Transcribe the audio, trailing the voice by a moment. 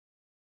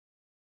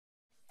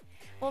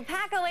Well,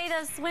 pack away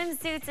those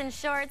swimsuits and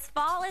shorts.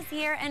 Fall is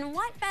here, and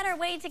what better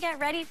way to get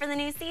ready for the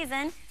new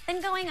season than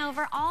going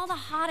over all the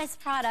hottest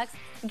products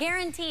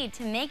guaranteed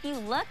to make you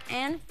look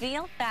and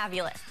feel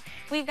fabulous.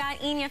 We've got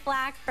Enya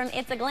Flack from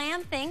It's a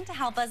Glam Thing to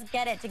help us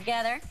get it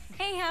together.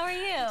 Hey, how are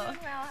you? Doing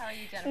well. How are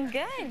you,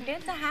 Jennifer?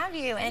 Good to have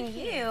you. And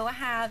you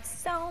have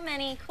so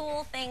many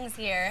cool things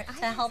here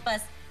to help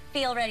us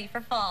feel ready for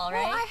fall,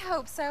 right? Well, I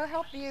hope so.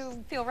 Help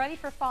you feel ready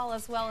for fall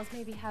as well as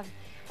maybe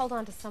hold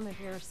on to some of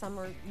your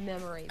summer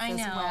memories as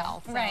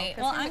well. So, right.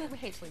 Well, we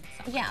hate to leave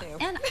the summer too.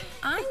 And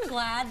I'm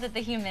glad that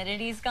the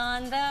humidity's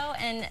gone though,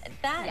 and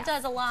that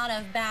does a lot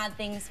of bad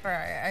things for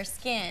our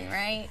skin,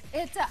 right?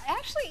 It's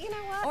actually, you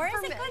know what? Or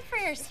is it good for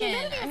your skin?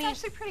 Humidity is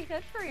actually pretty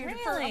good for you.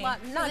 Really? For a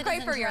lot, not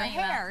great for your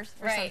hair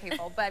for some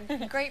people,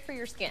 but great for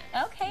your skin.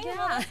 Okay,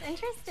 well, that's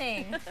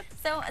interesting.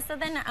 So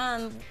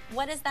then,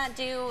 what does that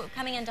do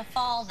coming into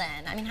fall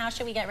then? I mean, how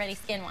should we get ready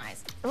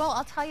skin-wise? Well,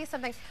 I'll tell you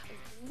something.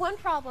 One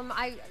problem,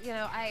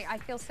 I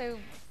feel so,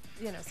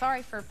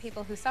 sorry for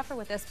people who suffer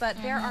with this, but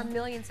there are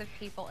millions of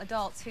people,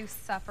 adults, who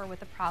suffer with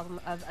the problem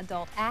of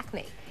adult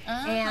acne.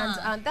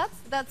 And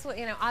that's what,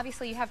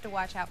 obviously you have to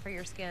watch out for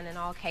your skin in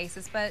all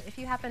cases, but if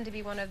you happen to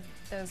be one of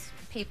those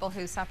people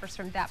who suffers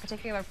from that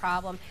particular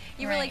problem,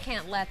 you really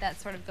can't let that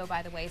sort of go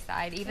by the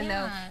wayside, even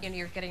though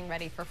you're getting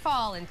ready for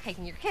fall and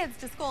taking your kids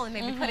to school and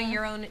maybe putting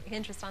your own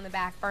interest on the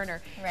back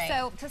burner.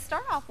 So to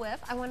start off with,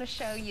 I want to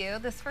show you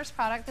this first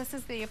product. This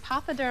is the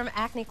Apothederm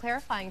Acne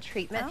Clarifying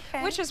Treatment,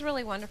 which is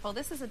really wonderful.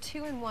 This is a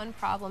 2-in-1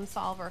 problem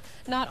solver.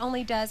 Not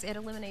only does it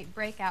eliminate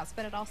breakouts,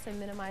 but it also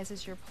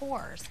minimizes your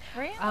pores.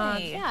 Really?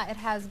 Yeah, it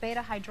has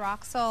beta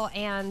hydroxyl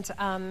and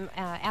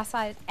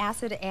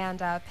acid and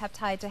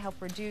peptide to help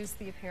reduce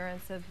the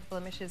appearance of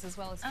blemishes as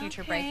well as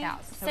future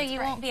breakouts. So you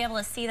won't be able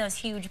to see those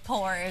huge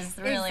pores,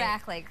 really.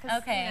 Exactly.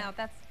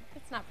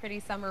 It's not pretty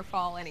summer,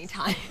 fall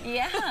anytime.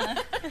 Yeah.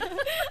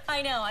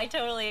 I know, I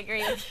totally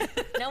agree with you.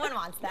 No one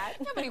wants that.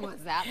 Nobody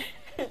wants that.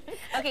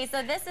 Okay,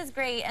 so this is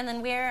great, and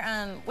then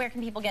where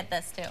can people get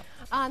this too?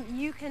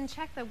 You can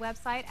check the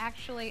website.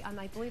 Actually,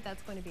 I believe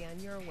that's going to be on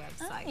your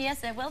website. Oh,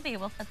 yes, it will be.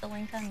 We'll put the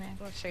link on there.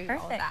 We'll show you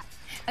all of that.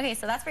 Okay,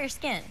 so that's for your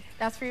skin.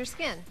 That's for your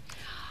skin.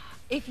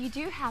 If you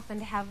do happen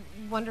to have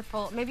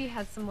maybe you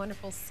had some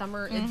wonderful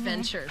summer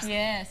adventures.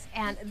 Yes.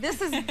 And this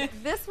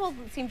will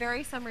seem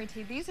very summery to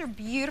you. These are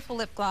beautiful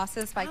lip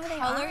glosses by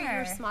Color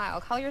Your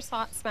Smile. Color Your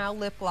Smile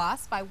lip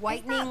gloss by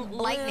Whitening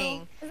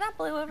Lightning. Is that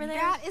blue over there?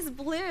 That is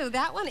blue.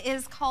 That one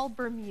is called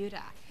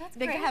Bermuda.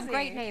 They have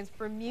great names.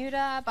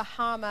 Bermuda,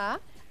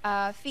 Bahama,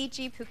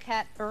 Fiji,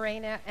 Phuket,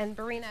 Boreno,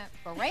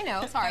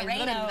 sorry,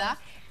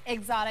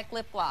 exotic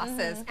lip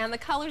glosses, and the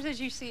colors, as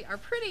you see, are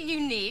pretty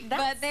unique.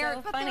 But they're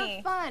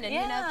fun,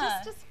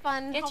 and just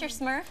fun. Get your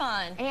Smurf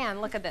on. And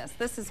look at this.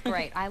 This is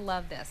great. I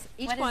love this.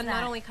 Each one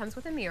not only comes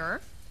with a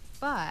mirror,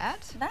 but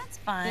that's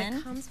fun.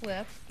 It comes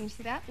with, can you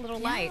see that little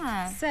light?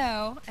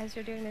 So as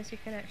you're doing this, you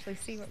can actually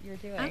see what you're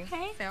doing.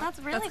 Okay, so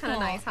that's really kind of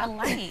nice. A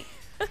light.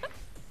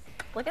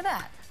 Look at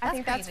that. I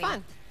think that's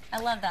fun. I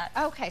love that.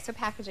 Okay, so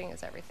packaging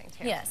is everything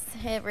too. Yes,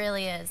 it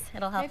really is.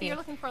 It'll help you. Maybe you're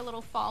looking for a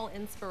little fall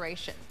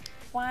inspiration.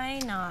 Why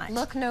not?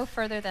 Look no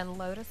further than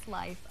Lotus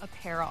Life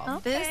Apparel.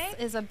 This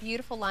is a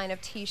beautiful line of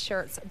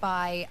t-shirts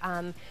by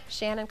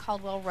Shannon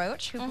Caldwell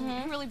Roach, who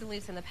really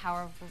believes in the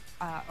power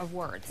of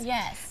words.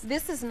 Yes.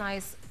 This is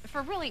nice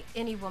for really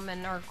any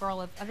woman or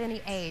girl of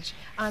any age.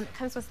 It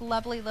comes with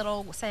lovely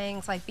little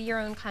sayings like, be your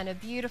own kind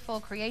of beautiful,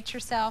 create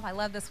yourself. I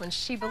love this one.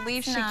 She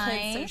believed she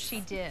could, so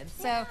she did.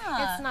 So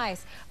it's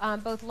nice,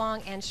 both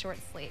long and short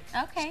sleeve.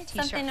 Okay,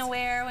 something to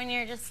wear when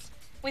you're just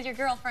with your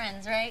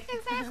girlfriends, right?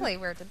 Exactly.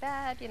 Wear it to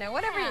bed,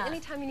 whatever.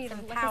 Anytime you need a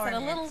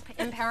little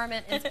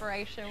empowerment,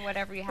 inspiration,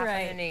 whatever you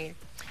happen to need.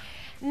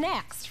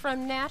 Next,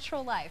 from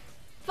Natural Life,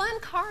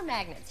 fun car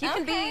magnets. You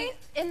can be,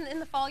 in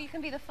the fall, you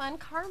can be the fun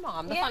car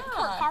mom, the fun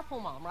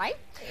carpool mom, right?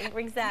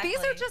 Exactly.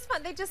 These are just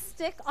fun. They just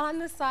stick on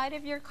the side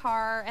of your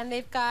car, and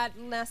they've got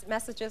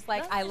messages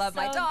like, I love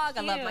my dog,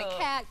 I love my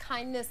cat,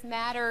 kindness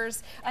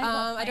matters.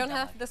 I don't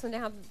have this one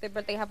down,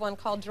 but they have one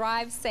called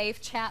Drive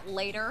Safe, Chat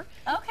Later.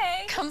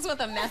 Okay. Comes with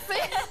a message.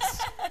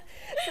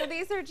 So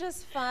these are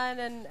just fun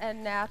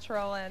and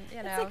natural, and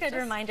It's a good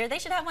reminder. They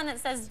should have one that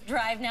says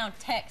Drive Now,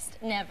 Text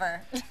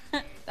Never.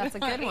 That's a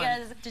good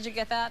one. Did you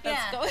get that?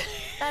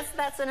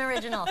 That's an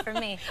original for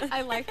me.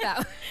 I like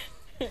that.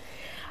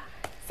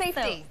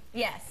 Safety. So,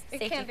 yes. It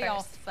can't be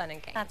all fun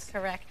and games. That's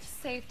correct.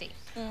 Safety.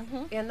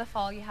 In the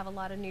fall, you have a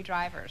lot of new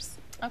drivers.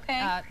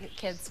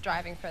 Kids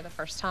driving for the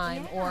first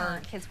time,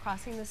 or kids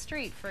crossing the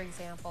street, for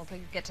example, to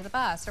get to the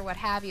bus or what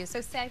have you.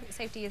 So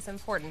safety is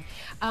important.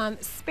 The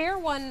Spare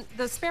One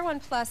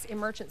Plus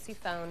emergency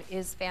phone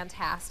is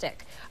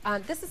fantastic.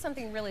 This is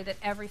something really that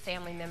every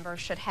family member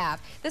should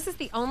have. This is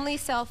the only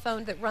cell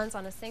phone that runs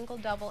on a single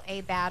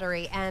AA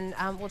battery and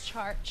will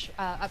charge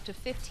up to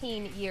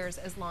 15 years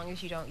as long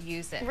as you don't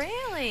use it.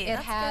 Really? It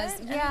has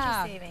good.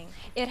 Energy saving.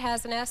 It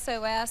has an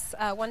SOS,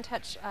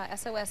 one-touch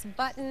SOS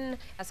button,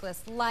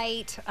 SOS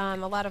light. great.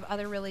 A lot of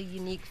other really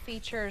unique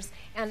features,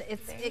 and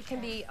it can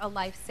be a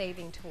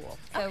life-saving tool.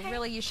 So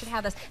really, you should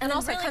have this. And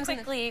also, really it comes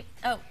quickly.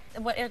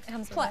 What it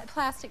comes with?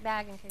 Plastic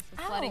bag in case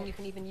of flooding. You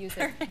can even use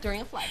it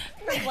during a flood.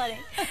 For flooding.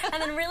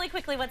 And then really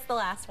quickly, what's the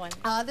last one?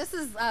 This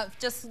is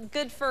just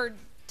good for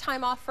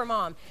time off for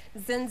mom.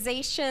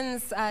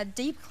 Zensation's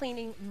deep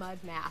cleaning mud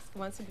mask.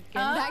 Once again,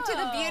 back to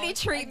the beauty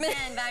treatment.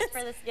 Again, back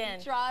for the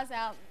skin. Draws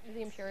out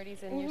the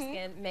impurities in your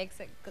skin, makes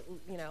it,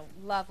 you know,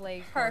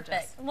 lovely, perfect.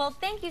 Gorgeous. Well,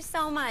 thank you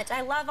so much.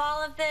 I love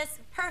all of this.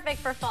 Perfect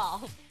for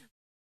fall.